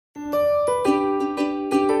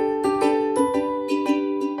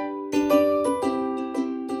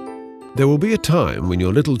There will be a time when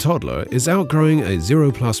your little toddler is outgrowing a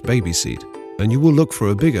 0+ baby seat, and you will look for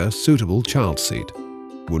a bigger, suitable child seat.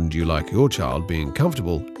 Wouldn't you like your child being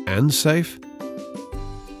comfortable and safe?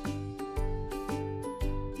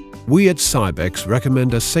 We at CYBEX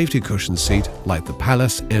recommend a safety cushion seat like the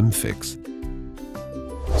Palace M-Fix.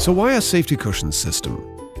 So why a safety cushion system?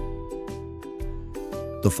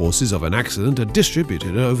 The forces of an accident are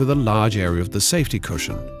distributed over the large area of the safety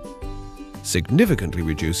cushion, significantly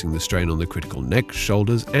reducing the strain on the critical neck,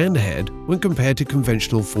 shoulders and head when compared to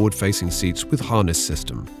conventional forward-facing seats with harness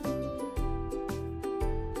system.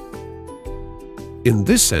 In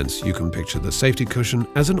this sense, you can picture the safety cushion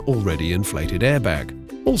as an already inflated airbag.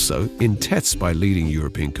 Also, in tests by leading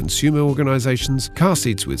European consumer organizations, car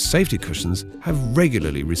seats with safety cushions have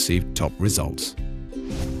regularly received top results.